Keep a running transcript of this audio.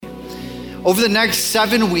Over the next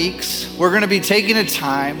 7 weeks, we're gonna be taking a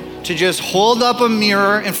time to just hold up a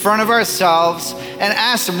mirror in front of ourselves and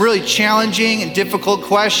ask some really challenging and difficult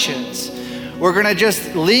questions. We're gonna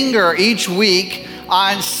just linger each week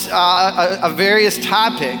on various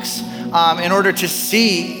topics in order to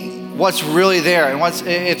see what's really there and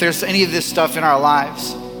if there's any of this stuff in our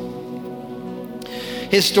lives.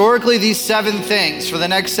 Historically, these 7 things, for the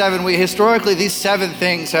next 7 weeks, historically, these 7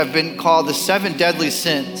 things have been called the 7 deadly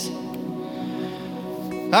sins.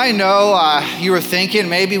 I know you were thinking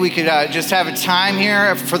maybe we could just have a time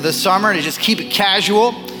here for the summer to just keep it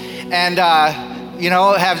casual and,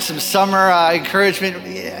 have some summer encouragement.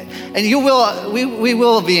 And we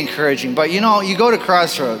will be encouraging, but you go to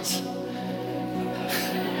Crossroads.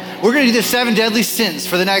 We're gonna do the 7 deadly sins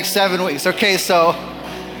for the next 7 weeks. Okay, so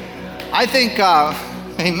I think,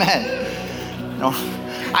 amen. No,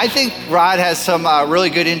 I think Rod has some really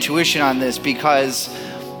good intuition on this because,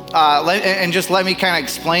 let me kind of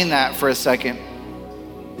explain that for a second.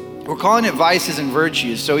 We're calling it vices and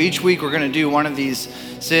virtues. So each week we're gonna do one of these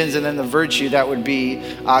sins and then the virtue that would be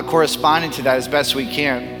corresponding to that as best we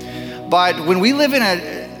can. But when we live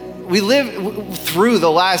through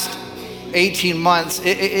the last 18 months,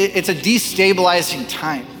 it's a destabilizing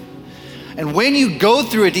time. And when you go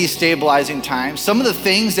through a destabilizing time, some of the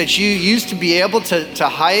things that you used to be able to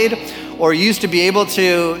hide or used to be able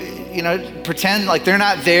to, pretend like they're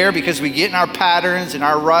not there because we get in our patterns and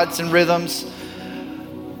our ruts and rhythms,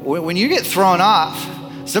 when you get thrown off,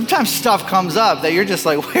 sometimes stuff comes up that you're just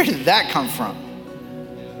like, where did that come from?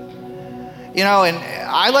 And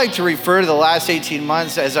I like to refer to the last 18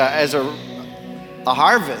 months as a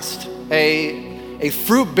harvest, a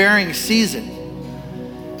fruit-bearing season.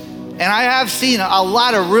 And I have seen a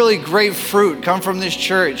lot of really great fruit come from this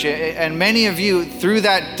church. And many of you, through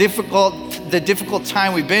the difficult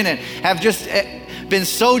time we've been in, have just been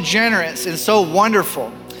so generous and so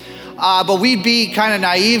wonderful. But we'd be kind of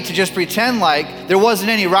naive to just pretend like there wasn't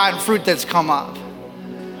any rotten fruit that's come up.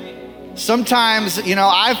 Sometimes,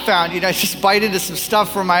 I've found, I just bite into some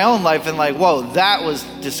stuff from my own life and like, whoa, that was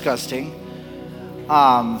disgusting.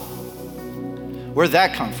 Where'd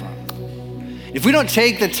that come from? If we don't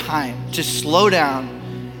take the time to slow down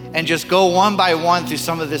and just go one by one through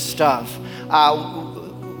some of this stuff,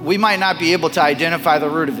 we might not be able to identify the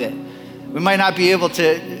root of it. We might not be able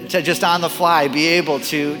to just on the fly be able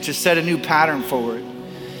to set a new pattern forward.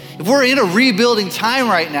 If we're in a rebuilding time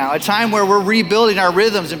right now, a time where we're rebuilding our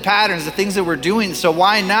rhythms and patterns, the things that we're doing, so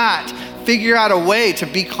why not figure out a way to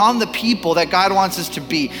become the people that God wants us to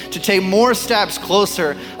be, to take more steps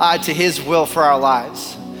closer to His will for our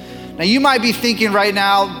lives. Now you might be thinking right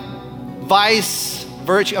now, vice,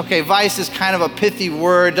 virtue. Okay, vice is kind of a pithy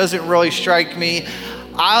word, doesn't really strike me.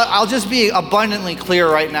 I'll just be abundantly clear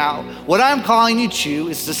right now. What I'm calling you to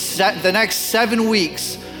is the next 7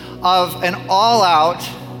 weeks of an all-out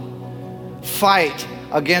fight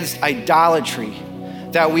against idolatry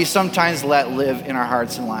that we sometimes let live in our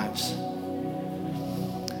hearts and lives.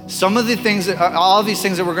 Some of the things, all of these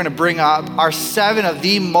things that we're going to bring up are 7 of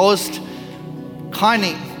the most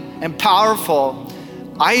cunning and powerful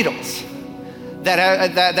idols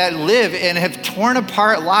that live and have torn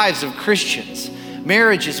apart lives of Christians,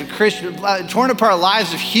 marriages of Christians, torn apart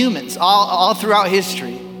lives of humans all throughout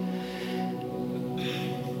history.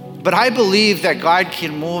 But I believe that God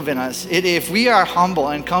can move in us. If we are humble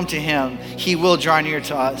and come to Him, He will draw near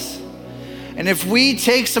to us. And if we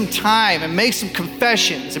take some time and make some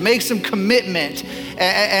confessions and make some commitment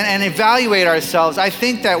and evaluate ourselves, I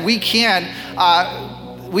think that we can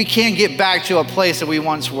get back to a place that we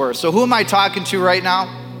once were. So who am I talking to right now?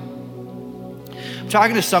 I'm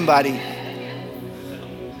talking to somebody.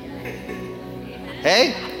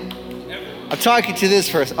 Hey? I'm talking to this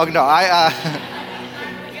person. Oh, no,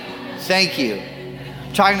 thank you.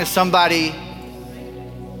 I'm talking to somebody,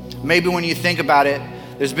 maybe when you think about it,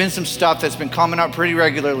 there's been some stuff that's been coming up pretty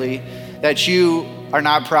regularly that you are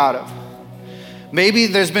not proud of. Maybe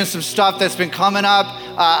there's been some stuff that's been coming up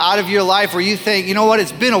out of your life where you think, you know what,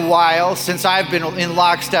 it's been a while since I've been in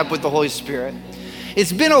lockstep with the Holy Spirit.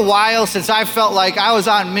 It's been a while since I felt like I was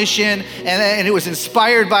on mission and it was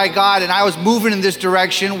inspired by God and I was moving in this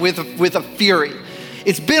direction with a fury.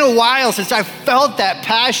 It's been a while since I felt that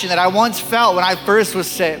passion that I once felt when I first was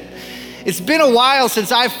saved. It's been a while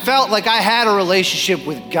since I felt like I had a relationship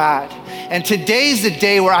with God. And today's the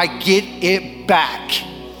day where I get it back.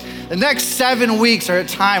 The next 7 weeks are a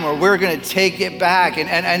time where we're gonna take it back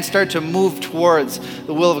and start to move towards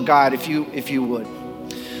the will of God, if you would.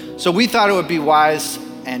 So we thought it would be wise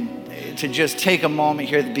and to just take a moment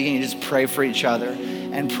here at the beginning and just pray for each other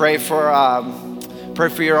and pray for pray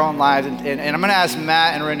for your own lives. And I'm going to ask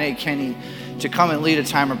Matt and Renee Kenny to come and lead a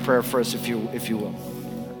time of prayer for us, if you will.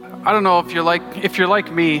 I don't know if you're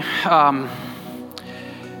like me.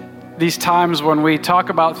 These times when we talk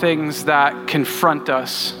about things that confront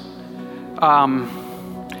us,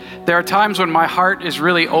 there are times when my heart is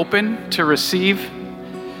really open to receive,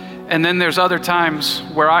 and then there's other times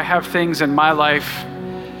where I have things in my life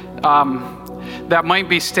that might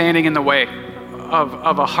be standing in the way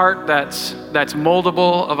of a heart that's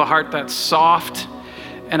moldable, of a heart that's soft,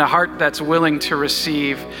 and a heart that's willing to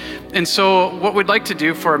receive. And so what we'd like to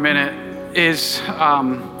do for a minute is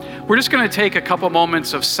we're just going to take a couple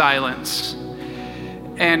moments of silence.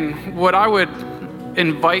 And what I would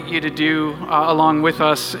invite you to do along with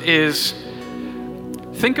us is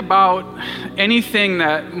think about anything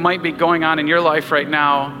that might be going on in your life right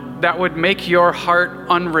now that would make your heart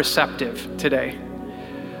unreceptive today,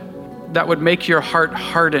 that would make your heart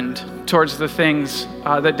hardened towards the things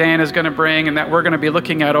that Dan is going to bring and that we're going to be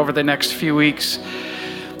looking at over the next few weeks.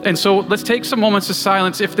 And so let's take some moments of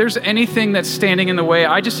silence. If there's anything that's standing in the way,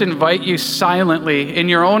 I just invite you silently in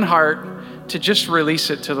your own heart to just release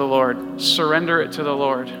it to the Lord, surrender it to the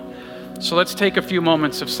Lord. So let's take a few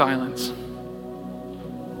moments of silence.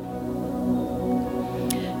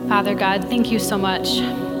 Father God, thank you so much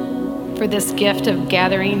for this gift of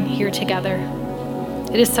gathering here together.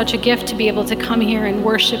 It is such a gift to be able to come here and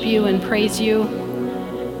worship you and praise you,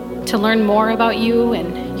 to learn more about you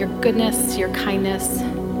and your goodness, your kindness,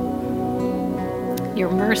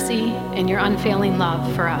 your mercy, and your unfailing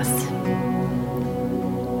love for us.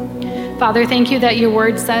 Father, thank you that your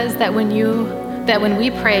word says that when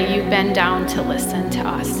we pray, you bend down to listen to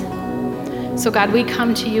us. So God, we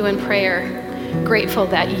come to you in prayer, grateful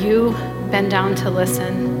that you bend down to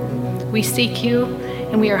listen. We seek you,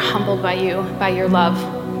 and we are humbled by you, by your love.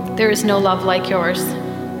 There is no love like yours.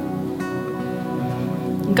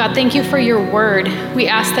 God, thank you for your word. We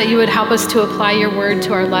ask that you would help us to apply your word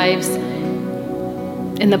to our lives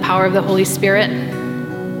in the power of the Holy Spirit.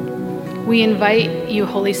 We invite you,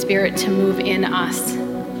 Holy Spirit, to move in us.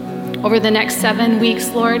 Over the next 7 weeks,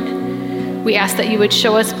 Lord, we ask that you would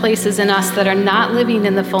show us places in us that are not living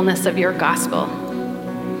in the fullness of your gospel.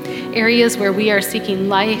 Areas where we are seeking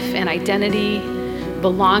life and identity,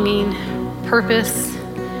 belonging, purpose,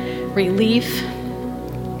 relief,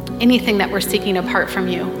 anything that we're seeking apart from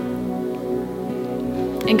you.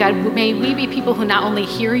 And God, may we be people who not only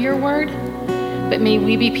hear your word, but may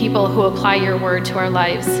we be people who apply your word to our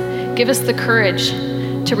lives. Give us the courage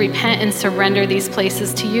to repent and surrender these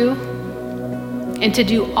places to you, and to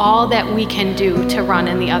do all that we can do to run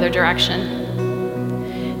in the other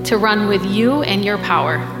direction, to run with you and your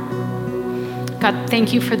power. God,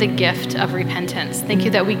 thank you for the gift of repentance. Thank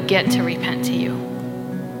you that we get to repent to you.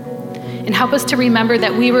 And help us to remember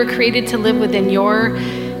that we were created to live within your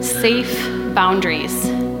safe boundaries,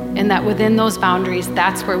 and that within those boundaries,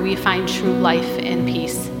 that's where we find true life and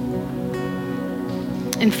peace.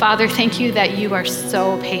 And Father, thank you that you are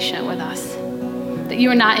so patient with us, that you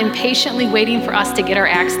are not impatiently waiting for us to get our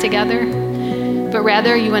acts together, but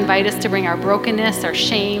rather you invite us to bring our brokenness, our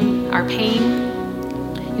shame, our pain.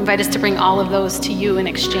 You invite us to bring all of those to you in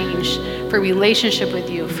exchange for relationship with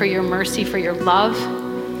you, for your mercy, for your love.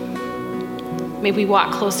 May we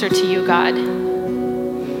walk closer to you, God.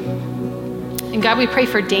 And God, we pray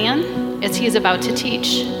for Dan as he is about to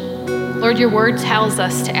teach. Lord, your word tells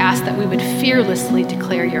us to ask that we would fearlessly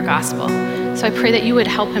declare your gospel. So I pray that you would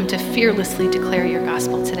help him to fearlessly declare your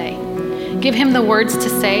gospel today. Give him the words to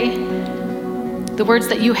say, the words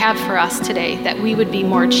that you have for us today, that we would be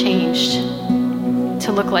more changed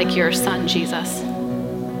to look like your son, Jesus.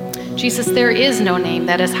 Jesus, there is no name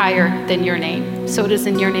that is higher than your name. So it is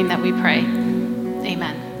in your name that we pray.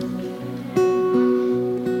 Amen.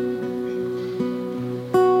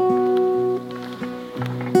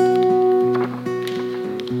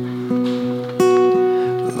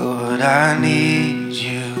 I need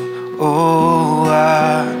you, oh,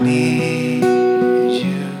 I need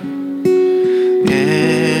you.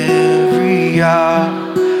 Every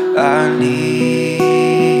hour I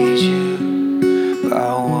need you. I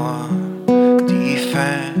want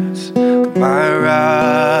defense, my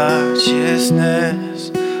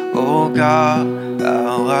righteousness, oh God,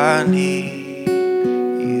 how I need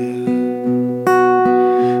you.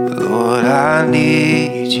 Lord, I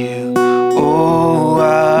need you, oh,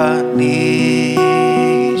 I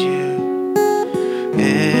need you.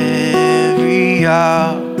 Every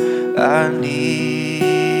hour I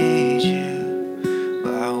need you. I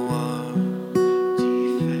want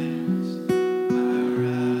defense, my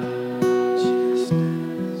righteousness,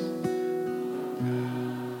 oh God.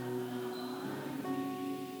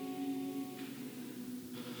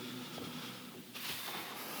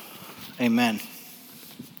 Amen.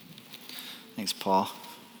 Thanks, Paul.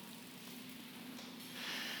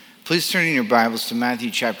 Please turn in your Bibles to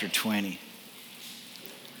Matthew chapter 20.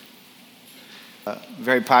 A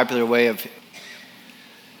very popular way of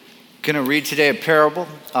going to read today a parable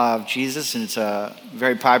of Jesus, and it's a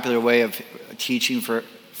very popular way of teaching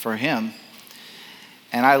for him.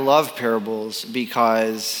 And I love parables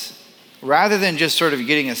because rather than just sort of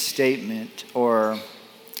getting a statement or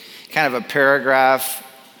kind of a paragraph,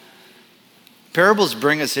 parables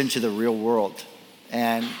bring us into the real world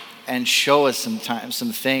and show us sometimes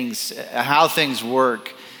some things, how things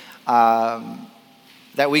work,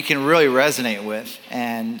 that we can really resonate with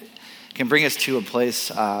and can bring us to a place,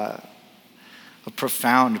 a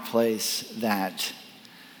profound place that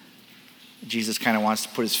Jesus kind of wants to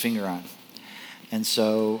put his finger on. And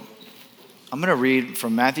so I'm going to read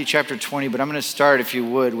from Matthew chapter 20, but I'm going to start, if you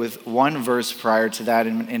would, with one verse prior to that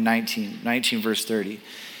in 19 verse 30.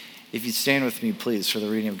 If you'd stand with me, please, for the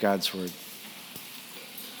reading of God's word.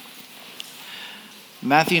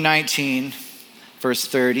 Matthew 19, verse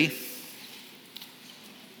 30.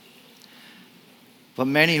 But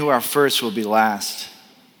many who are first will be last,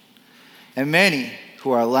 and many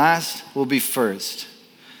who are last will be first.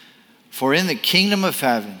 For in the kingdom of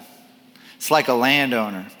heaven, it's like a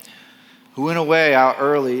landowner who went away out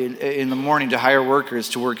early in the morning to hire workers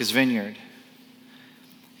to work his vineyard.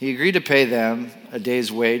 He agreed to pay them a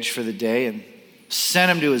day's wage for the day and sent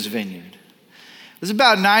them to his vineyard. It was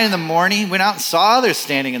about 9 in the morning. He went out and saw others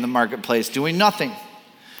standing in the marketplace doing nothing.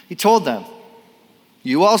 He told them,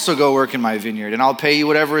 "You also go work in my vineyard, and I'll pay you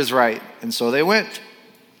whatever is right." And so they went.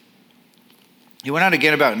 He went out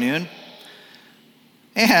again about noon,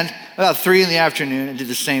 and about 3 in the afternoon, and did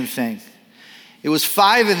the same thing. It was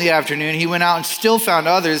 5 in the afternoon. He went out and still found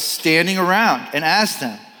others standing around and asked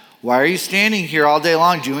them, "Why are you standing here all day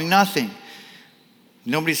long doing nothing?"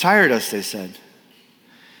 "Nobody's hired us," they said.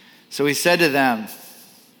 So he said to them,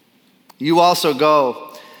 "You also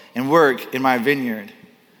go and work in my vineyard."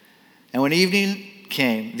 And when evening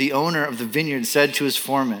came, the owner of the vineyard said to his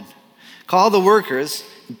foreman, "Call the workers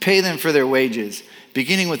and pay them for their wages,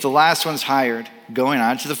 beginning with the last ones hired, going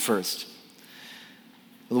on to the first."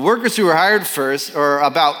 The workers who were hired first,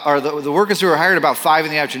 the workers who were hired about 5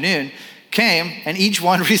 in the afternoon, came, and each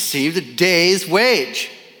one received a day's wage.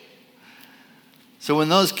 So when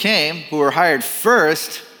those came who were hired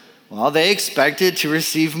first, well, they expected to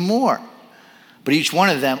receive more. But each one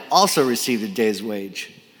of them also received a day's wage.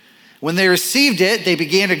 When they received it, they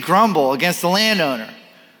began to grumble against the landowner.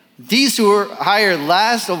 "These who were hired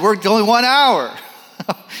last have worked only 1 hour.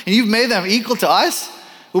 And you've made them equal to us,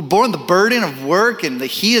 who borne the burden of work and the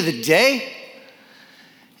heat of the day?"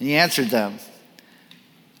 And he answered them,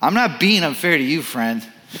 "I'm not being unfair to you, friend.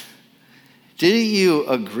 Didn't you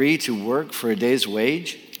agree to work for a day's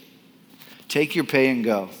wage? Take your pay and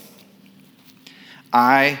go.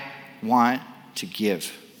 I want to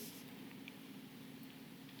give.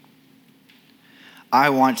 I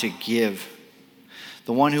want to give.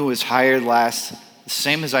 The one who was hired last, the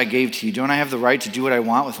same as I gave to you. Don't I have the right to do what I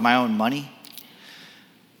want with my own money?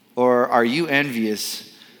 Or are you envious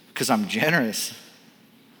because I'm generous?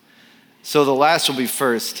 So the last will be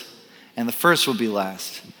first, and the first will be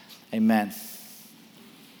last." Amen.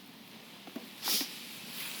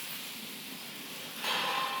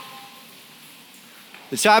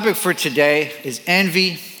 The topic for today is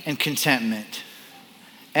envy and contentment.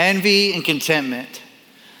 Envy and contentment.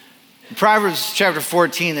 In Proverbs chapter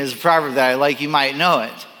 14, there's a proverb that I like. You might know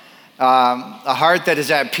it. A heart that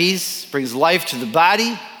is at peace brings life to the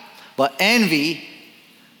body, but envy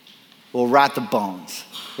will rot the bones.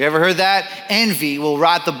 You ever heard that? Envy will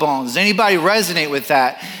rot the bones. Does anybody resonate with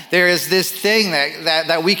that? There is this thing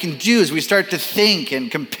that we can do as we start to think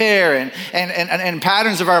and compare and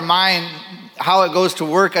patterns of our mind, how it goes to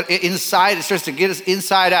work inside. It starts to get us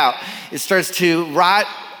inside out. It starts to rot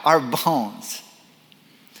our bones.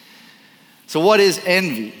 So what is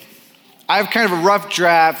envy? I have kind of a rough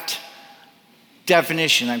draft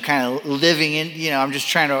definition. I'm kind of living in, I'm just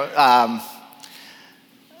trying to,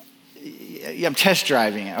 I'm test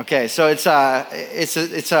driving it. Okay, so it's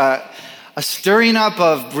a stirring up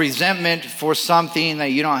of resentment for something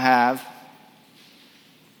that you don't have,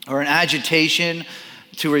 or an agitation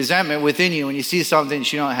to resentment within you when you see something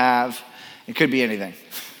that you don't have. It could be anything.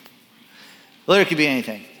 Literally, it could be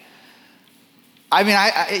anything. I mean,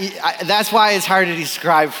 that's why it's hard to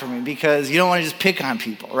describe for me, because you don't want to just pick on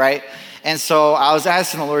people, right? And so I was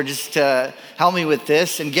asking the Lord just to help me with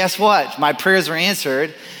this, and guess what? My prayers were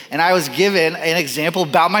answered, and I was given an example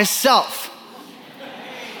about myself.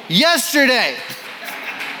 Yesterday.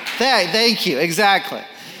 Thank you, exactly.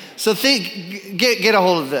 So get a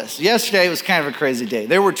hold of this. Yesterday was kind of a crazy day.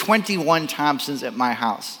 There were 21 Thompsons at my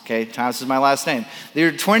house. Okay, Thompson is my last name.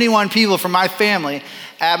 There were 21 people from my family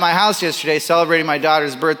at my house yesterday celebrating my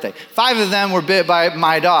daughter's birthday. 5 of them were bit by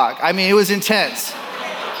my dog. I mean, it was intense.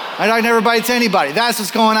 My dog never bites anybody. That's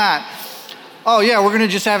what's going on. Oh yeah, we're gonna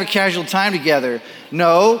just have a casual time together.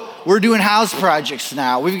 No, we're doing house projects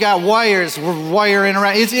now. We've got wires, we're wiring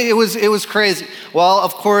around. It was crazy. Well,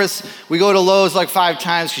 of course, we go to Lowe's like 5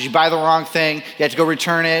 times because you buy the wrong thing. You have to go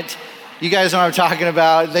return it. You guys know what I'm talking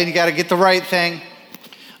about. Then you gotta get the right thing.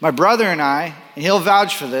 My brother and I, and he'll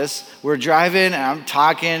vouch for this, we're driving and I'm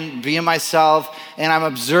talking, being myself, and I'm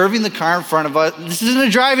observing the car in front of us. This isn't a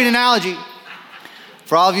driving analogy.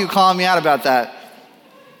 For all of you calling me out about that,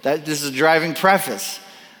 this is a driving preface.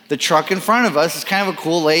 The truck in front of us is kind of a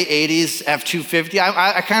cool late 80s F-250.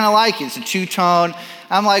 I kind of like it. It's a 2-tone.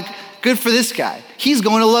 I'm like, good for this guy. He's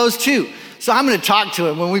going to Lowe's too. So I'm going to talk to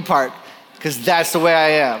him when we park because that's the way I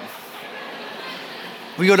am.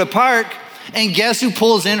 We go to park, and guess who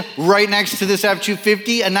pulls in right next to this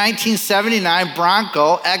F-250? A 1979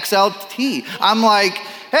 Bronco XLT. I'm like,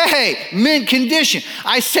 hey, mint condition.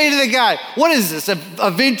 I say to the guy, what is this,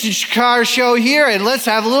 a vintage car show here? And let's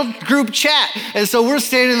have a little group chat. And so we're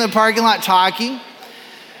standing in the parking lot talking.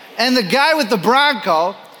 And the guy with the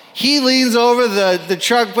Bronco, he leans over the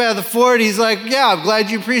truck by the Ford. He's like, yeah, I'm glad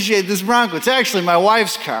you appreciate this Bronco. It's actually my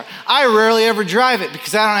wife's car. I rarely ever drive it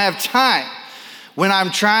because I don't have time when I'm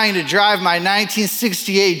trying to drive my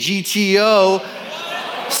 1968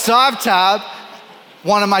 GTO soft top,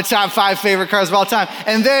 one of my top 5 favorite cars of all time.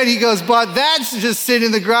 And then he goes, but that's just sitting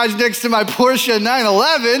in the garage next to my Porsche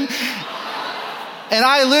 911. And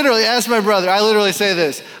I literally asked my brother, I literally say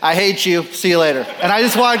this, I hate you, see you later. And I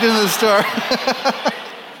just walked into the store.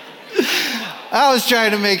 I was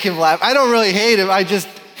trying to make him laugh. I don't really hate him, I just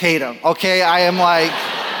hate him, okay? I am like,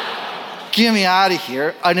 get me out of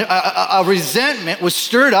here. A resentment was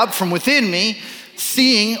stirred up from within me,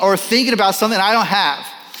 seeing or thinking about something I don't have.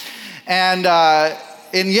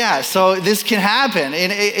 And yeah, so this can happen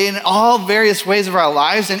in all various ways of our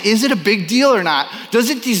lives. And is it a big deal or not? Does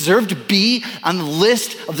it deserve to be on the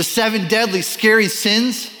list of the 7 deadly scary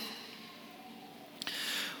sins?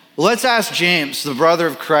 Well, let's ask James, the brother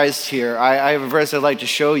of Christ here. I have a verse I'd like to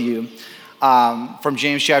show you from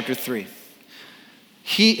James chapter 3.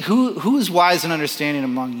 Who is wise and understanding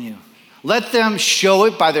among you? Let them show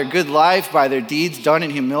it by their good life, by their deeds done in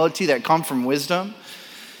humility that come from wisdom.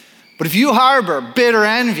 But if you harbor bitter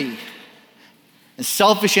envy and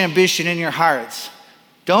selfish ambition in your hearts,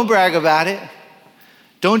 don't brag about it.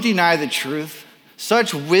 Don't deny the truth.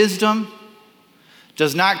 Such wisdom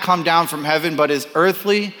does not come down from heaven, but is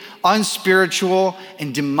earthly, unspiritual,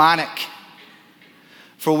 and demonic.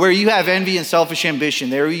 For where you have envy and selfish ambition,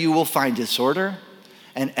 there you will find disorder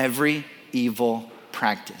and every evil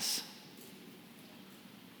practice.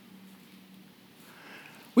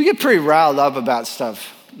 We get pretty riled up about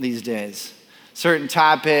stuff these days. Certain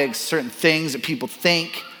topics, certain things that people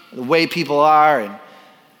think, the way people are.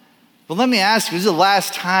 But let me ask you, this is the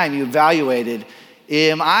last time you evaluated,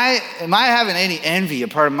 am I having any envy a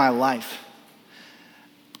part of my life?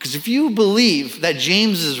 Because if you believe that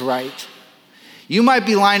James is right, you might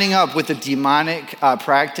be lining up with a demonic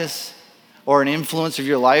practice or an influence of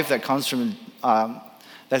your life that comes from,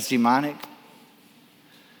 that's demonic.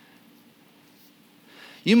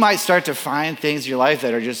 You might start to find things in your life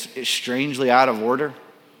that are just strangely out of order.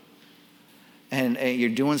 And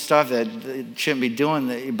you're doing stuff that you shouldn't be doing.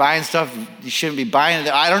 You're buying stuff you shouldn't be buying.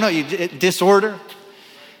 I don't know, disorder.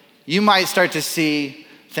 You might start to see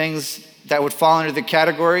things that would fall under the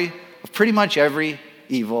category of pretty much every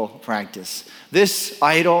evil practice. This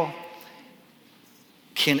idol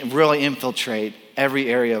can really infiltrate every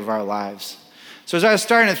area of our lives. So as I was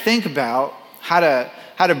starting to think about how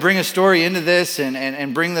to bring a story into this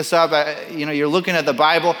and bring this up, you're looking at the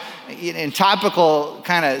Bible, and topical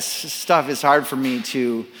kind of stuff is hard for me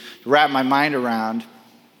to wrap my mind around.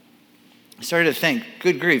 I started to think,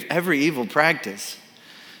 good grief, every evil practice.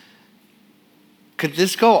 Could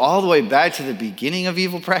this go all the way back to the beginning of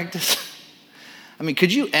evil practice? I mean,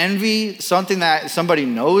 could you envy something that somebody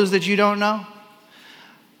knows that you don't know?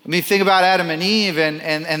 I mean, think about Adam and Eve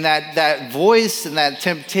and that voice and that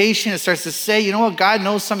temptation. It starts to say, you know what, God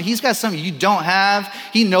knows something. He's got something you don't have.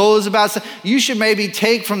 He knows about something. You should maybe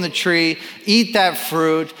take from the tree, eat that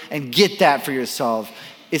fruit, and get that for yourself.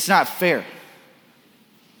 It's not fair.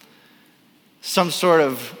 Some sort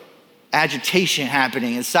of agitation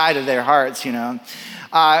happening inside of their hearts, Cain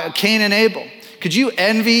and Abel. Could you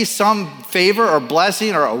envy some favor or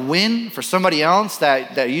blessing or a win for somebody else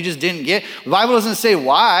that you just didn't get? The Bible doesn't say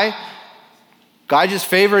why. God just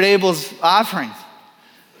favored Abel's offering.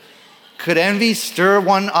 Could envy stir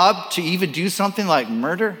one up to even do something like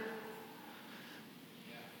murder?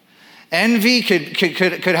 Envy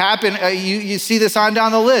could happen. You see this on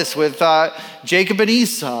down the list with Jacob and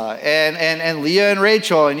Esau and Leah and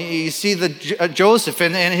Rachel. And you see Joseph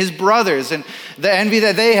and his brothers and the envy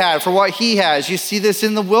that they had for what he has. You see this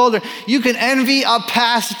in the wilderness. You can envy a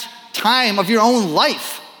past time of your own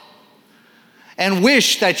life and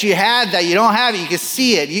wish that you had that. You don't have it. You can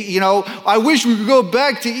see it. You know, I wish we could go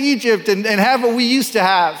back to Egypt and have what we used to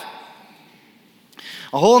have.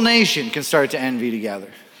 A whole nation can start to envy together.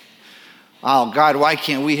 Oh, God, why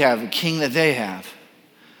can't we have a king that they have?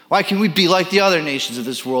 Why can't we be like the other nations of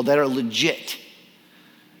this world that are legit?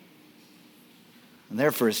 And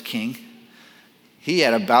their first king, he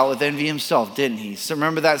had a bout with envy himself, didn't he? So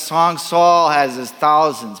remember that song? Saul has his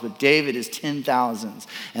thousands, but David is 10,000s.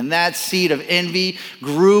 And that seed of envy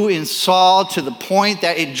grew in Saul to the point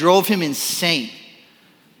that it drove him insane.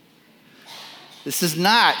 This is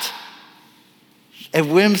not a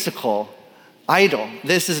whimsical idol.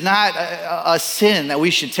 This is not a sin that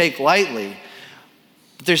we should take lightly.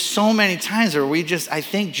 But there's so many times where we just, I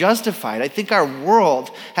think, justify it. I think our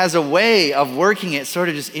world has a way of working it sort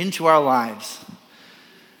of just into our lives.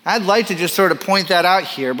 I'd like to just sort of point that out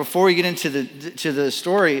here before we get into the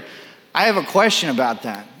story. I have a question about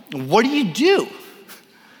that. What do you do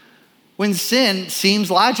when sin seems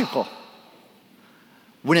logical?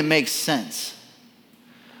 When it makes sense?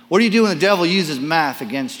 What do you do when the devil uses math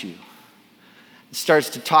against you? Starts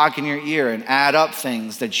to talk in your ear and add up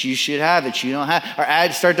things that you should have that you don't have,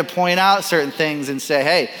 or start to point out certain things and say,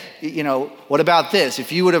 hey, you know, what about this?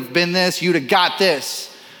 If you would have been this, you'd have got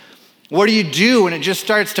this. What do you do when it just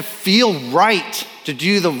starts to feel right to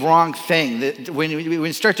do the wrong thing? When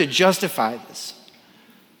you start to justify this?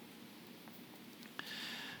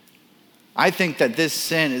 I think that this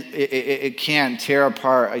sin, it can tear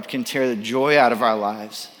apart, it can tear the joy out of our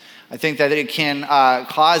lives. I think that it can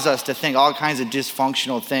cause us to think all kinds of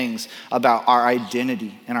dysfunctional things about our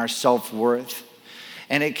identity and our self-worth.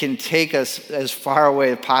 And it can take us as far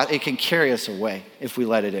away as possible. It can carry us away if we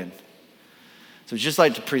let it in. So I'd just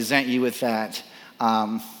like to present you with that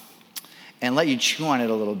and let you chew on it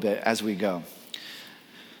a little bit as we go.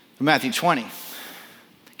 Matthew 20.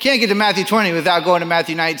 Can't get to Matthew 20 without going to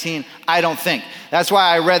Matthew 19, I don't think. That's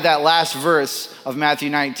why I read that last verse of Matthew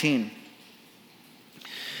 19.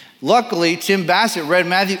 Luckily, Tim Bassett read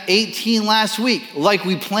Matthew 18 last week, like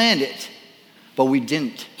we planned it, but we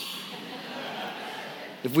didn't.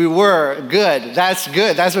 If we were, good. That's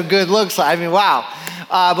good. That's what good looks like. I mean, wow.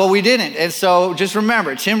 But we didn't. And so just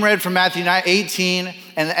remember, Tim read from Matthew 18,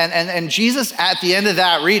 and Jesus, at the end of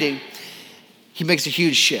that reading, he makes a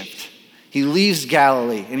huge shift. He leaves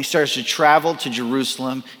Galilee, and he starts to travel to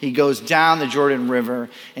Jerusalem. He goes down the Jordan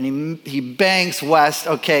River, and he banks west,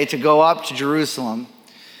 to go up to Jerusalem,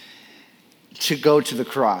 to go to the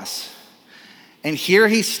cross. And here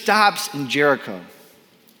he stops in Jericho.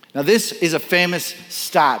 Now this is a famous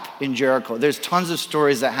stop in Jericho. There's tons of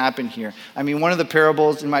stories that happen here. I mean, one of the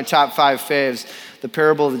parables in my top 5 faves, the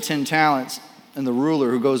parable of the 10 talents and the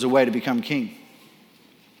ruler who goes away to become king.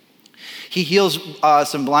 He heals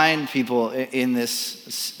some blind people in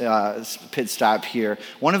this pit stop here.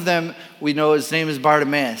 One of them, we know his name is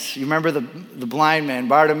Bartimaeus. You remember the blind man,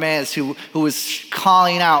 Bartimaeus, who was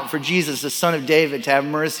calling out for Jesus, the son of David, to have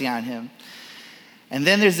mercy on him. And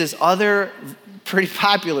then there's this other pretty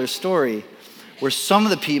popular story where some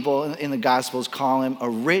of the people in the Gospels call him a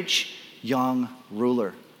rich young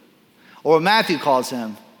ruler. Or what Matthew calls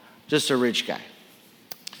him, just a rich guy.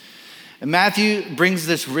 And Matthew brings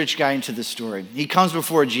this rich guy into the story. He comes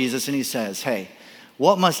before Jesus and he says, hey,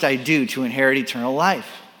 what must I do to inherit eternal life?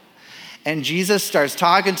 And Jesus starts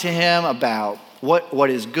talking to him about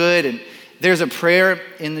what is good. And there's a prayer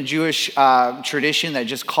in the Jewish tradition that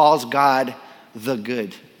just calls God the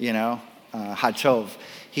good, Hatov.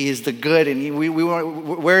 He is the good, and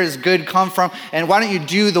where does good come from? And why don't you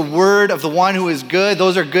do the word of the one who is good?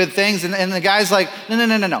 Those are good things. And the guy's like, no.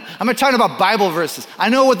 I'm not talking about Bible verses. I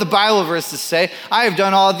know what the Bible verses say. I have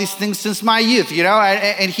done all of these things since my youth,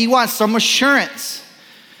 and he wants some assurance.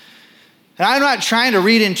 And I'm not trying to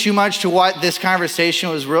read in too much to what this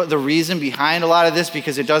conversation was, the reason behind a lot of this,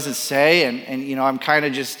 because it doesn't say, and I'm kind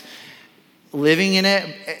of just living in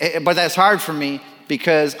it. But that's hard for me,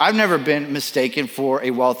 because I've never been mistaken for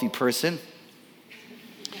a wealthy person.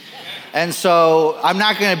 And so I'm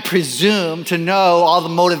not going to presume to know all the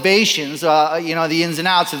motivations, the ins and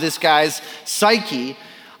outs of this guy's psyche.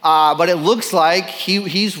 But it looks like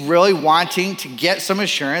he's really wanting to get some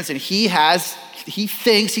assurance, and he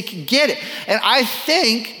thinks he can get it. And I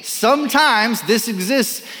think sometimes this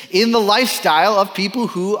exists in the lifestyle of people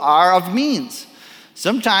who are of means.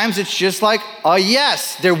 Sometimes it's just like a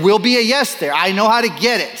yes. There will be a yes there. I know how to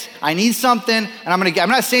get it. I need something, and I'm gonna get. I'm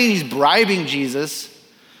not saying he's bribing Jesus,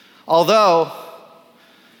 although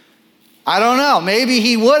I don't know. Maybe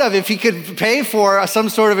he would have if he could pay for some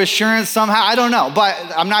sort of assurance somehow. I don't know, but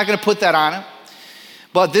I'm not gonna put that on him.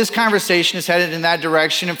 But this conversation is headed in that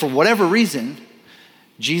direction, and for whatever reason,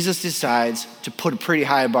 Jesus decides to put a pretty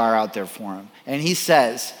high bar out there for him. And he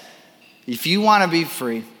says, if you wanna be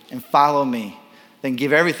free and follow me, then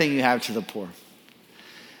give everything you have to the poor.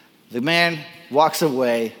 The man walks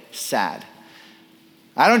away sad.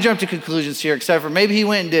 I don't jump to conclusions here, except for maybe he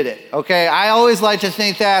went and did it, okay? I always like to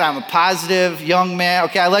think that. I'm a positive young man,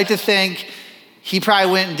 okay? I like to think he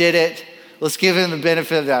probably went and did it. Let's give him the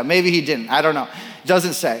benefit of the doubt. Maybe he didn't, I don't know. It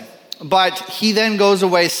doesn't say. But he then goes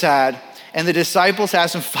away sad, and the disciples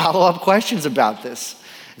ask him follow-up questions about this.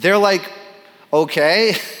 They're like,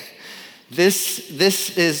 okay,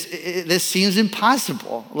 this seems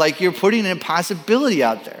impossible. Like you're putting an impossibility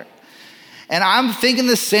out there. And I'm thinking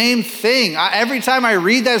the same thing. Every time I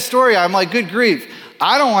read that story, I'm like, good grief.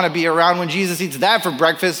 I don't want to be around when Jesus eats that for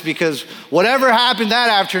breakfast, because whatever happened that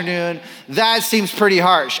afternoon, that seems pretty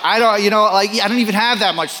harsh. I don't even have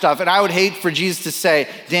that much stuff. And I would hate for Jesus to say,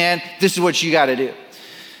 Dan, this is what you got to do.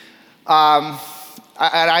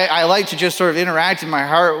 I like to just sort of interact in my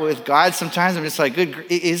heart with God. Sometimes I'm just like,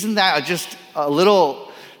 isn't that just a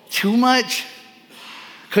little too much?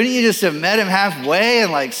 Couldn't you just have met him halfway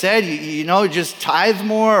and like said, just tithe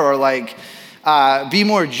more, or like be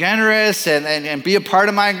more generous and be a part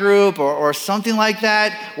of my group, or something like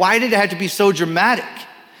that? Why did it have to be so dramatic?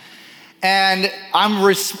 And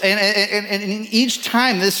and each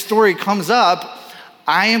time this story comes up,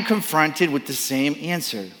 I am confronted with the same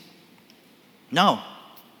answer. No.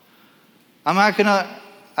 I'm not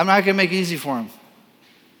gonna make it easy for him.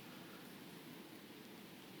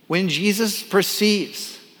 When Jesus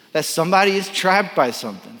perceives that somebody is trapped by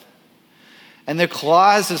something, and the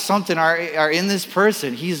claws of something are in this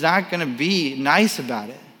person, he's not gonna be nice about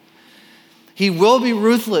it. He will be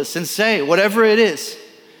ruthless and say, whatever it is,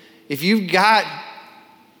 if you've got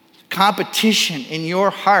competition in your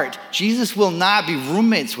heart, Jesus will not be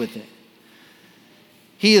roommates with it.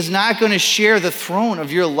 He is not going to share the throne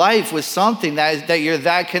of your life with something that you're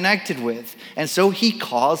that connected with. And so he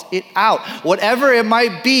calls it out. Whatever it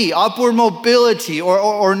might be, upward mobility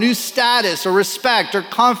or new status or respect or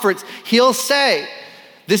comforts, he'll say,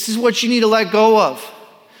 this is what you need to let go of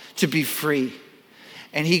to be free.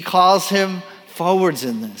 And he calls him forwards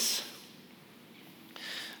in this.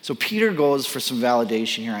 So Peter goes for some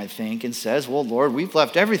validation here, I think, and says, well, Lord, we've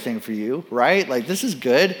left everything for you, right? Like, this is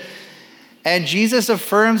good. And Jesus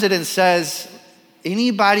affirms it and says,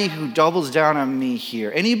 anybody who doubles down on me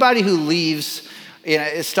here, anybody who leaves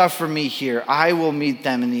stuff for me here, I will meet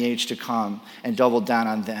them in the age to come and double down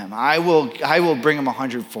on them. I will bring them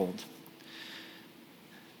 100-fold.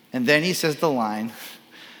 And then he says the line,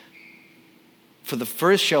 for the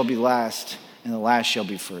first shall be last, and the last shall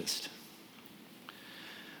be first.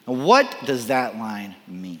 Now, what does that line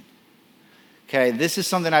mean? Okay, this is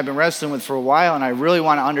something I've been wrestling with for a while, and I really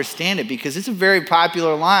want to understand it, because it's a very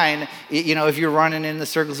popular line, if you're running in the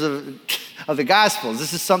circles of the Gospels.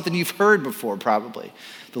 This is something you've heard before, probably.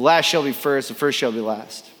 The last shall be first, the first shall be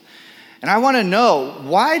last. And I want to know,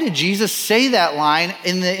 why did Jesus say that line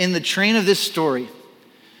in the train of this story?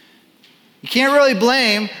 You can't really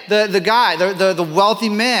blame the guy, the wealthy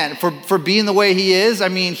man, for being the way he is. I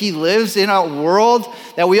mean, he lives in a world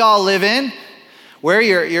that we all live in, where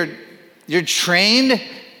you're trained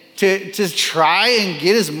to try and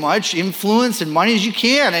get as much influence and money as you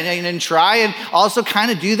can, and try and also kind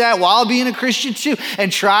of do that while being a Christian too,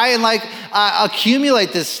 and try and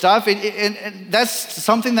accumulate this stuff. And that's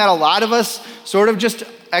something that a lot of us sort of just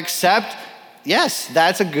accept. Yes,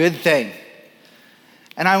 that's a good thing.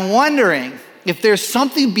 And I'm wondering if there's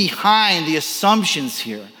something behind the assumptions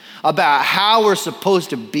here about how we're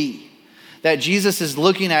supposed to be, that Jesus is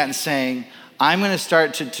looking at and saying, I'm going to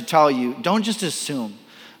start to tell you, don't just assume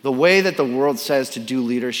the way that the world says to do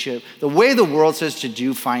leadership, the way the world says to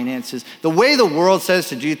do finances, the way the world says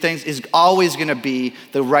to do things is always going to be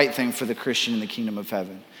the right thing for the Christian in the kingdom of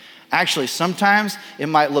heaven. Actually, sometimes it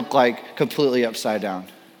might look like completely upside down.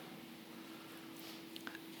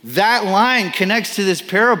 That line connects to this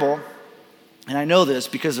parable, and I know this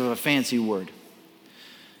because of a fancy word.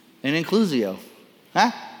 An inclusio. Huh?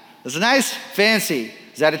 That's a nice, fancy.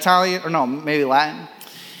 Is that Italian? Or no, maybe Latin?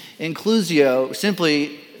 Inclusio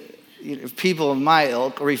simply people of my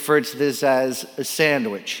ilk refer to this as a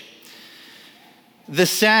sandwich. The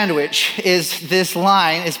sandwich is this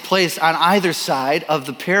line is placed on either side of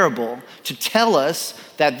the parable to tell us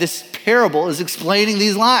that this parable is explaining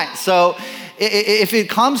these lines. So if it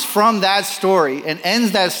comes from that story and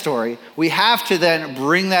ends that story, we have to then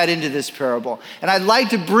bring that into this parable. And I'd like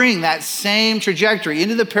to bring that same trajectory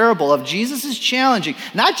into the parable of Jesus is challenging,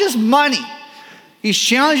 not just money. He's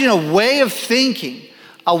challenging a way of thinking,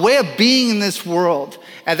 a way of being in this world,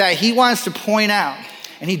 and that he wants to point out.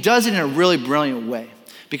 And he does it in a really brilliant way,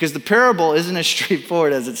 because the parable isn't as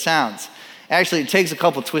straightforward as it sounds. Actually, it takes a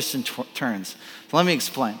couple twists and turns. So let me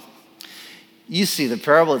explain. You see the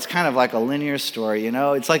parable, it's kind of like a linear story,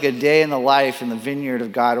 It's like a day in the life in the vineyard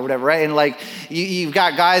of God or whatever, right? And like you've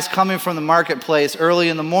got guys coming from the marketplace early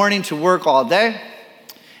in the morning to work all day.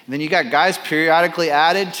 And then you got guys periodically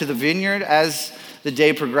added to the vineyard as the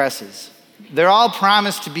day progresses. They're all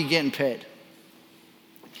promised to be getting paid.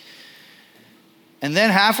 And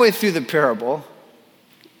then halfway through the parable,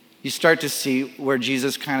 you start to see where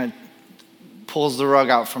Jesus kind of pulls the rug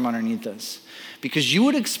out from underneath us. Because you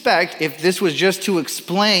would expect, if this was just to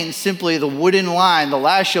explain simply the wooden line, the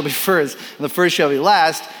last shall be first and the first shall be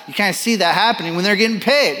last, you kind of see that happening when they're getting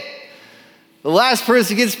paid. The last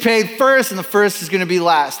person gets paid first and the first is going to be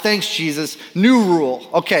last. Thanks, Jesus. New rule.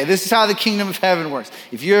 Okay, this is how the kingdom of heaven works.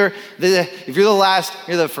 If you're the last,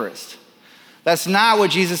 you're the first. That's not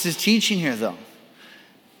what Jesus is teaching here, though.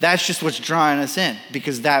 That's just what's drawing us in,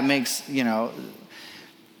 because that makes,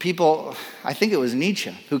 people, I think it was Nietzsche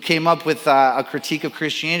who came up with a critique of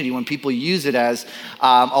Christianity when people use it as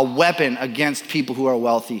a weapon against people who are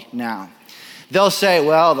wealthy now. They'll say,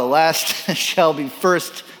 well, the last shall be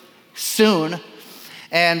first soon,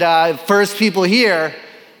 and first people here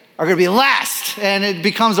are going to be last, and it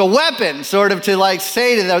becomes a weapon sort of to like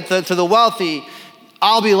say to the wealthy,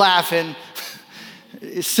 I'll be laughing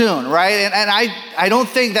soon, right? And I don't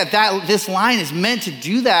think that this line is meant to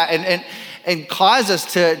do that and cause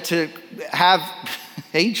us to have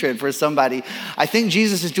hatred for somebody. I think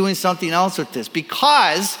Jesus is doing something else with this,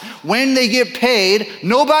 because when they get paid,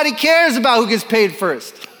 nobody cares about who gets paid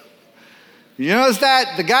first. You notice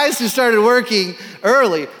that? The guys who started working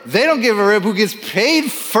early, they don't give a rip who gets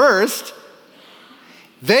paid first.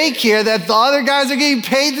 They care that the other guys are getting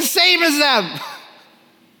paid the same as them.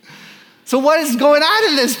 So what is going on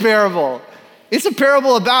in this parable? It's a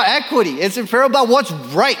parable about equity. It's a parable about what's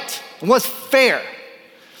right and what's fair.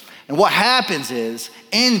 And what happens is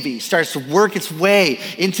envy starts to work its way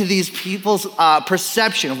into these people's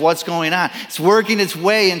perception of what's going on. It's working its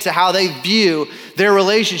way into how they view their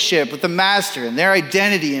relationship with the master and their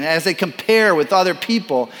identity. And as they compare with other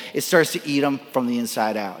people, it starts to eat them from the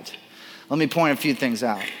inside out. Let me point a few things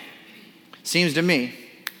out. Seems to me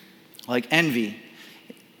like envy,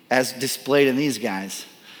 as displayed in these guys,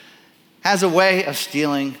 has a way of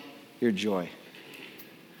stealing your joy.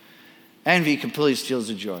 Envy completely steals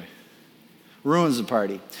the joy, ruins the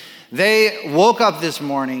party. They woke up this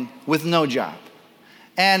morning with no job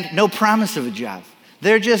and no promise of a job.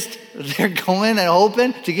 They're going and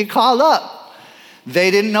hoping to get called up.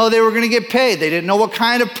 They didn't know they were going to get paid. They didn't know what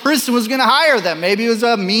kind of person was going to hire them. Maybe it was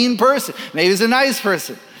a mean person. Maybe it was a nice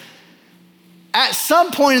person. At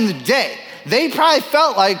some point in the day, they probably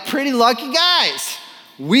felt like pretty lucky guys.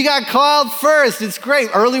 We got called first. It's great.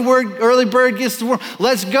 Early bird gets the worm.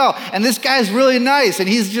 Let's go. And this guy's really nice, and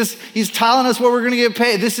he's telling us what we're going to get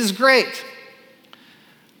paid. This is great.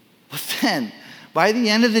 But then, by the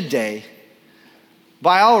end of the day,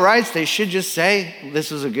 by all rights, they should just say,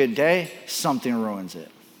 this was a good day. Something ruins it.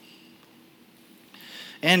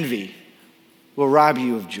 Envy will rob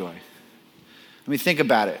you of joy. I mean, think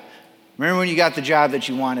about it. Remember when you got the job that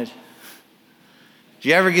you wanted? Did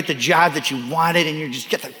you ever get the job that you wanted and you just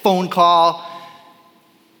get that phone call?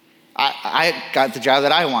 I got the job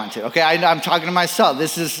that I wanted. Okay, I'm talking to myself.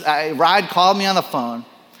 Rod called me on the phone,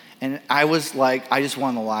 and I was like, I just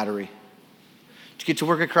won the lottery to get to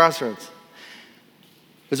work at Crossroads.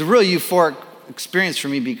 It was a really euphoric experience for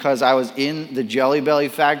me because I was in the Jelly Belly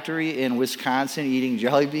factory in Wisconsin eating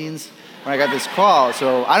jelly beans when I got this call.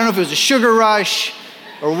 So I don't know if it was a sugar rush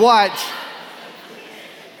or what.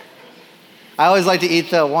 I always like to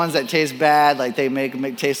eat the ones that taste bad, like they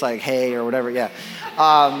make taste like hay or whatever, yeah.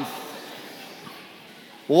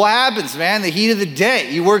 What happens, man? The heat of the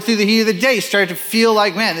day. You work through the heat of the day, you start to feel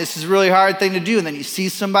like, man, this is a really hard thing to do. And then you see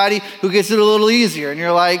somebody who gets it a little easier, and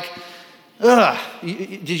you're like, ugh.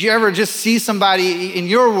 Did you ever just see somebody in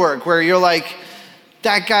your work where you're like,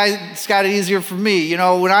 that guy's got it easier for me. You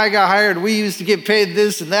know, when I got hired, we used to get paid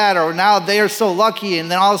this and that, or now they are so lucky.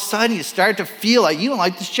 And then all of a sudden you start to feel like you don't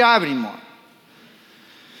like this job anymore.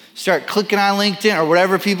 start clicking on LinkedIn or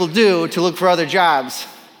whatever people do to look for other jobs.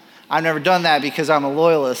 I've never done that because I'm a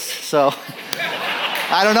loyalist, so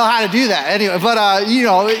I don't know how to do that. Anyway, but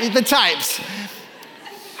the types.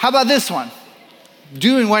 How about this one?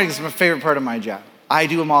 Doing weddings is my favorite part of my job. I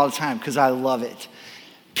do them all the time because I love it.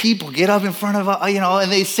 People get up in front of,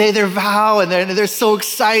 and they say their vow, and they're so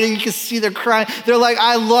excited. You can see they're crying. They're like,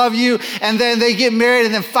 I love you. And then they get married,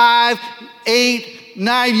 and then 5, 8,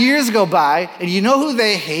 9 years go by, and you know who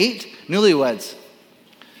they hate? Newlyweds.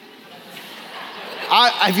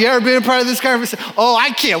 Have you ever been a part of this conversation? Oh,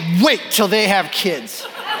 I can't wait till they have kids.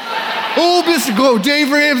 Oh, Mr. Dave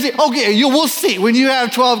Ramsey. Okay, we'll see when you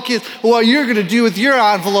have 12 kids what you're going to do with your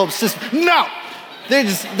envelope system. No,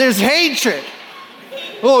 there's hatred.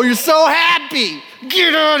 Oh, you're so happy.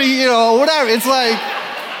 Get out of here, whatever. It's like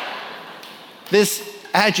this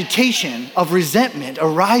agitation of resentment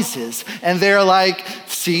arises, and they're like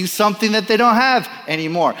seeing something that they don't have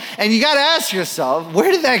anymore. And you got to ask yourself,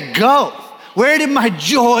 where did that go? Where did my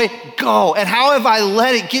joy go? And how have I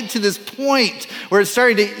let it get to this point where it's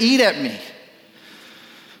starting to eat at me?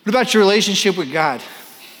 What about your relationship with God?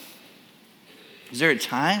 Is there a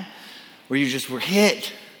time where you just were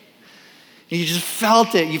hit? You just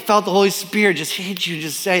felt it. You felt the Holy Spirit just hit you and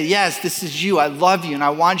just say, yes, this is you. I love you and I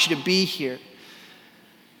want you to be here.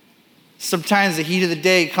 Sometimes the heat of the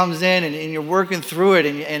day comes in and you're working through it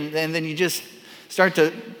and then you just start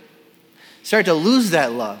to lose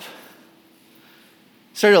that love.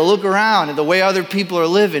 Start to look around at the way other people are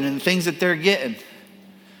living and the things that they're getting.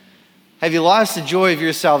 Have you lost the joy of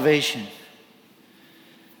your salvation?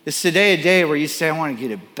 Is today a day where you say, I want to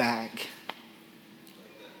get it back?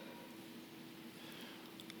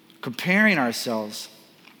 Comparing ourselves.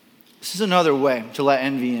 This is another way to let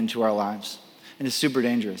envy into our lives. And it's super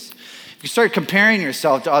dangerous. If you start comparing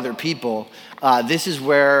yourself to other people, this is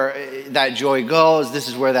where that joy goes. This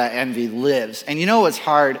is where that envy lives. And you know what's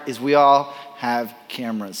hard is we all have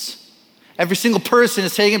cameras. Every single person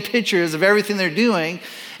is taking pictures of everything they're doing,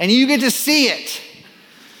 and you get to see it.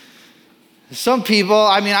 Some people,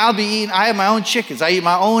 I have my own chickens, I eat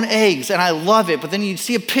my own eggs, and I love it, but then you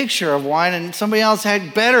see a picture of one, and somebody else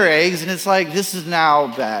had better eggs, and it's like, this is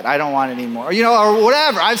now bad, I don't want it anymore, or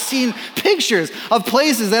whatever. I've seen pictures of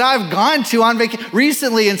places that I've gone to on vacation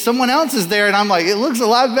recently, and someone else is there, and I'm like, it looks a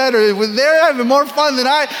lot better, they're having more fun than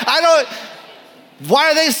I don't.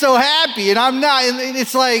 Why are they so happy and I'm not? And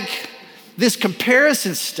it's like this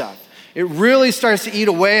comparison stuff. It really starts to eat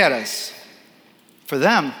away at us. For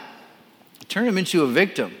them, it turned them into a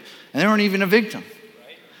victim. And they weren't even a victim.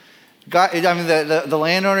 God, the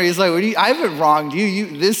landowner, he's like, I haven't wronged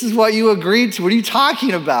you. This is what you agreed to. What are you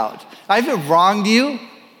talking about? I haven't wronged you.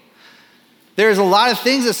 There's a lot of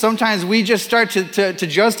things that sometimes we just start to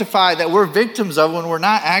justify that we're victims of when we're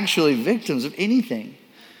not actually victims of anything.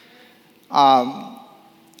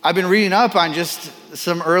 I've been reading up on just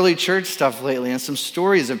some early church stuff lately and some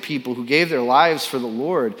stories of people who gave their lives for the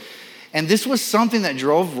Lord. And this was something that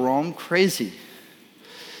drove Rome crazy.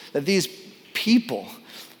 That these people,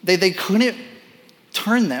 they couldn't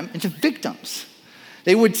turn them into victims.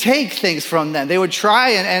 They would take things from them. They would try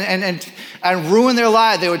and ruin their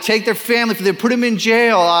lives. They would take their family, they would put them in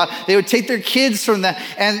jail. They would take their kids from them.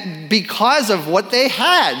 And because of what they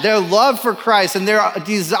had, their love for Christ and their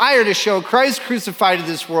desire to show Christ crucified in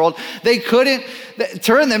this world, they couldn't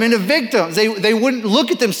turn them into victims. They wouldn't look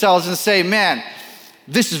at themselves and say, man,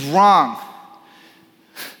 this is wrong.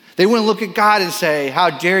 They wouldn't look at God and say, how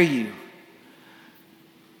dare you?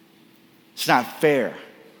 It's not fair.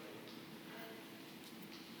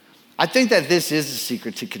 I think that this is the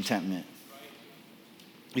secret to contentment.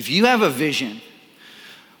 If you have a vision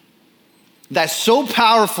that's so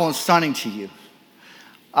powerful and stunning to you,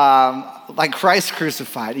 like Christ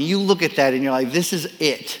crucified, and you look at that and you're like, this is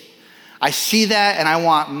it. I see that and I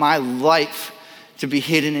want my life to be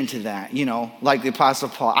hidden into that, like the Apostle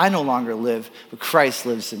Paul. I no longer live, but Christ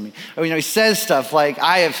lives in me. He says stuff like,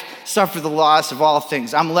 I have suffered the loss of all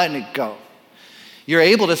things. I'm letting it go. You're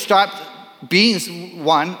able to stop being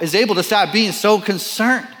so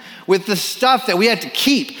concerned with the stuff that we had to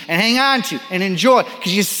keep and hang on to and enjoy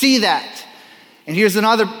because you see that. And here's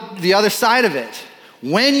the other side of it.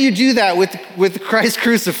 When you do that with Christ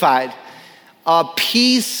crucified, a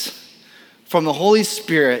peace from the Holy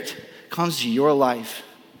Spirit comes to your life.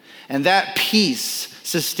 And that peace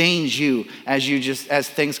sustains you as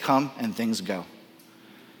things come and things go.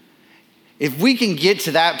 If we can get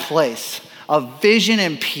to that place of vision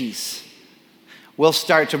and peace, we'll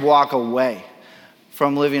start to walk away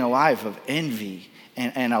from living a life of envy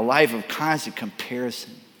and a life of constant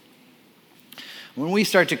comparison. When we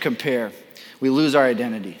start to compare, we lose our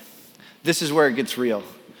identity. This is where it gets real.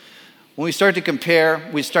 When we start to compare,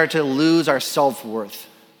 we start to lose our self-worth.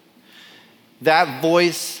 That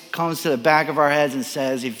voice comes to the back of our heads and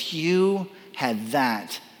says, if you had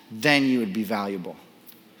that, then you would be valuable.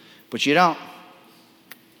 But you don't.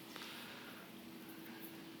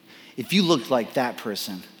 If you looked like that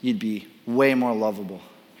person, you'd be way more lovable.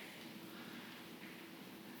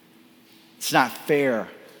 It's not fair.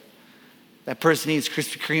 That person eats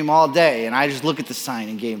Krispy Kreme all day, and I just look at the sign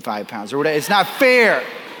and gain 5 pounds or whatever. It's not fair.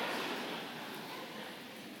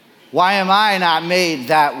 Why am I not made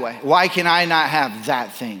that way? Why can I not have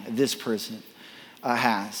that thing this person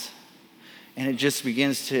has? And it just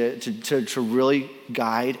begins to really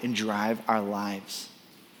guide and drive our lives.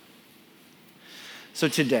 So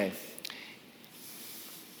today,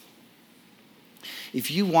 if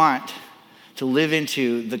you want to live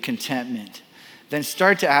into the contentment, then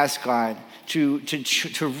start to ask God to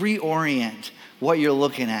reorient what you're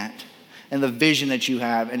looking at and the vision that you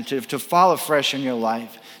have, and to fall afresh in your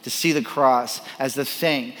life, to see the cross as the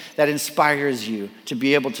thing that inspires you to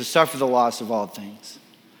be able to suffer the loss of all things.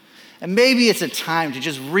 And maybe it's a time to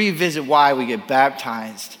just revisit why we get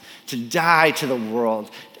baptized, to die to the world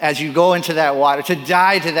as you go into that water, to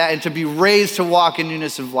die to that and to be raised to walk in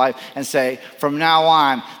newness of life and say, from now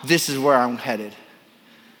on, this is where I'm headed.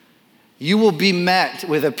 You will be met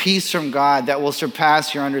with a peace from God that will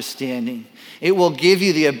surpass your understanding. It will give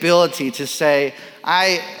you the ability to say,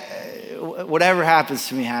 whatever happens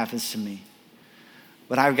to me.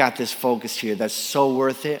 But I've got this focus here that's so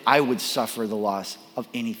worth it, I would suffer the loss of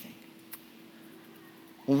anything.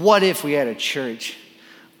 What if we had a church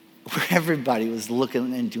where everybody was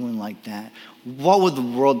looking and doing like that? What would the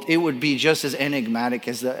world, it would be just as enigmatic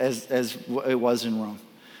as it was in Rome.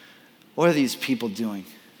 What are these people doing?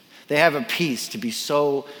 They have a peace to be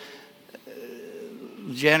so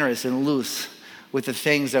generous and loose with the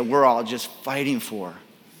things that we're all just fighting for.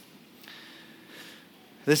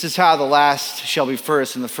 This is how the last shall be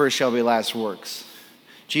first and the first shall be last works.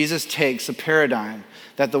 Jesus takes a paradigm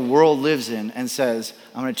that the world lives in and says,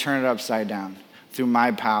 I'm going to turn it upside down through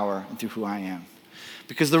my power and through who I am.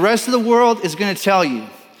 Because the rest of the world is going to tell you,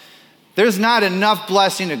 there's not enough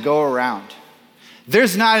blessing to go around.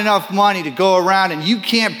 There's not enough money to go around, and you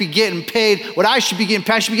can't be getting paid what I should be getting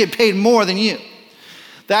paid. I should be getting paid more than you.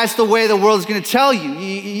 That's the way the world is going to tell you.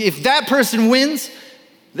 If that person wins,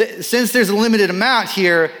 since there's a limited amount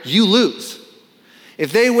here, you lose.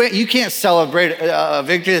 If they win, you can't celebrate a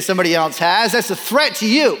victory that somebody else has. That's a threat to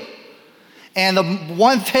you. And the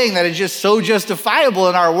one thing that is just so justifiable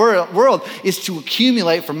in our world is to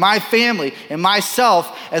accumulate for my family and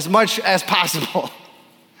myself as much as possible.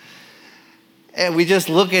 And we just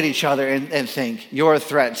look at each other and think, you're a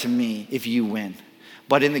threat to me if you win.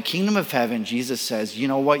 But in the kingdom of heaven, Jesus says, you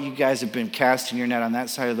know what? You guys have been casting your net on that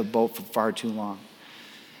side of the boat for far too long.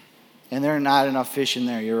 And there are not enough fish in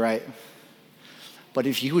there, you're right. But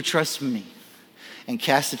if you would trust me and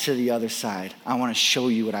cast it to the other side, I want to show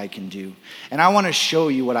you what I can do. And I want to show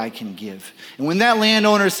you what I can give. And when that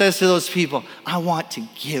landowner says to those people, I want to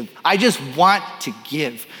give. I just want to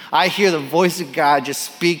give. I hear the voice of God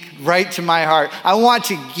just speak right to my heart. I want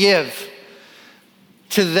to give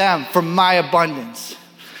to them from my abundance.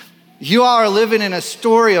 You all are living in a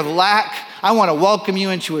story of lack. I want to welcome you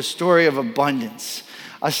into a story of abundance.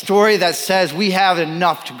 A story that says we have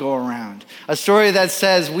enough to go around. A story that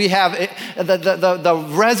says we have the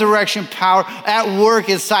resurrection power at work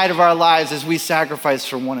inside of our lives as we sacrifice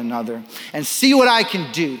for one another. And see what I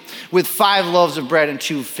can do with 5 loaves of bread and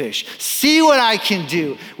 2 fish. See what I can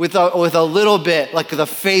do with a little bit, like the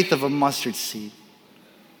faith of a mustard seed.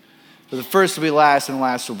 For the first will be last and the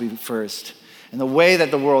last will be first. And the way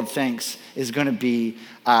that the world thinks is going to be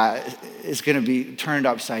turned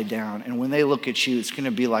upside down. And when they look at you, it's going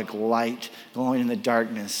to be like light glowing in the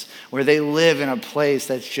darkness, where they live in a place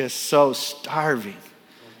that's just so starving.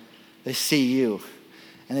 They see you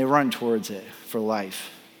and they run towards it for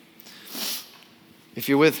life. If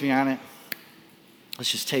you're with me on it,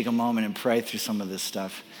 let's just take a moment and pray through some of this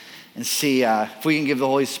stuff and see if we can give the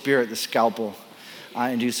Holy Spirit the scalpel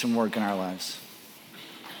and do some work in our lives.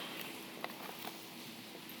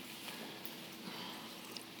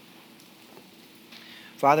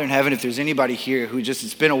 Father in heaven, if there's anybody here who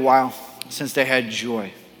it's been a while since they had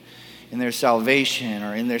joy in their salvation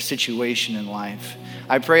or in their situation in life,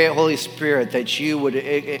 I pray, Holy Spirit, that you would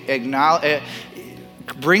acknowledge,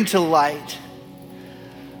 bring to light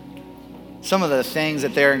some of the things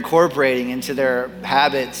that they're incorporating into their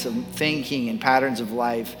habits of thinking and patterns of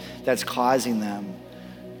life that's causing them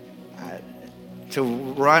to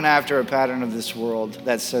run after a pattern of this world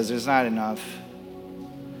that says there's not enough.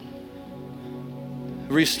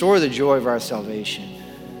 Restore the joy of our salvation.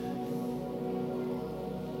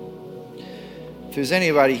 If there's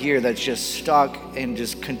anybody here that's just stuck and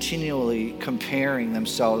just continually comparing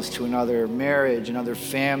themselves to another marriage, another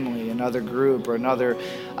family, another group, or another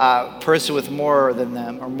person with more than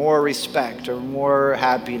them, or more respect, or more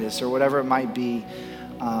happiness, or whatever it might be,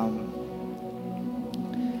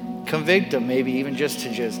 convict them, maybe even just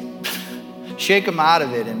shake them out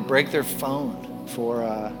of it and break their phone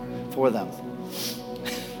for them.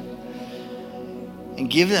 And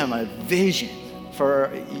give them a vision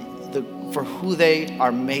for who they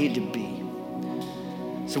are made to be.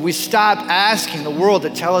 So we stop asking the world to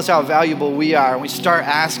tell us how valuable we are, and we start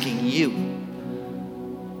asking you.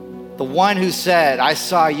 The one who said, I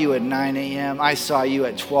saw you at 9 a.m., I saw you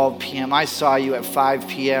at 12 p.m., I saw you at 5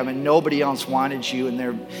 p.m., and nobody else wanted you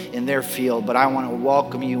in their field, but I want to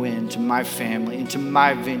welcome you into my family, into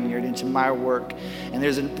my vineyard, into my work. And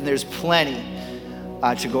there's plenty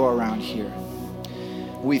to go around here.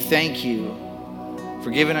 We thank you for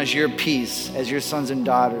giving us your peace as your sons and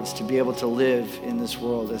daughters to be able to live in this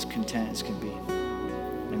world as content as can be.